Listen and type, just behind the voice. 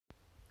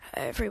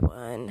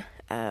everyone.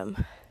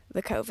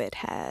 The COVID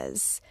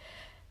has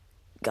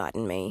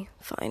gotten me,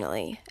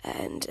 finally,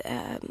 and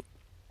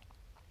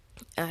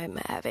I'm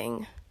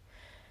having,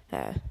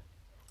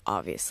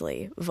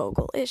 obviously,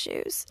 vocal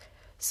issues.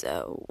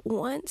 So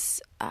once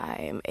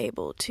I'm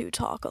able to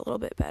talk a little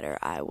bit better,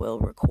 I will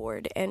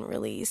record and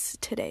release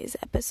today's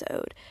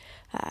episode.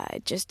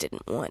 I just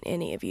didn't want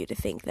any of you to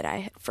think that I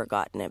had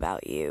forgotten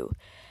about you.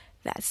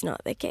 That's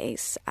not the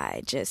case.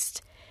 I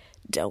just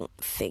don't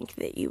think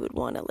that you would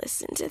want to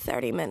listen to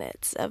 30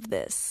 minutes of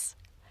this.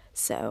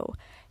 So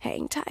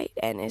hang tight,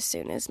 and as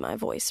soon as my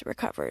voice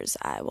recovers,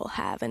 I will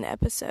have an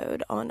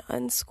episode on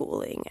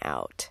unschooling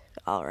out.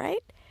 All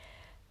right?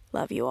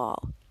 Love you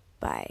all.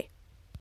 Bye.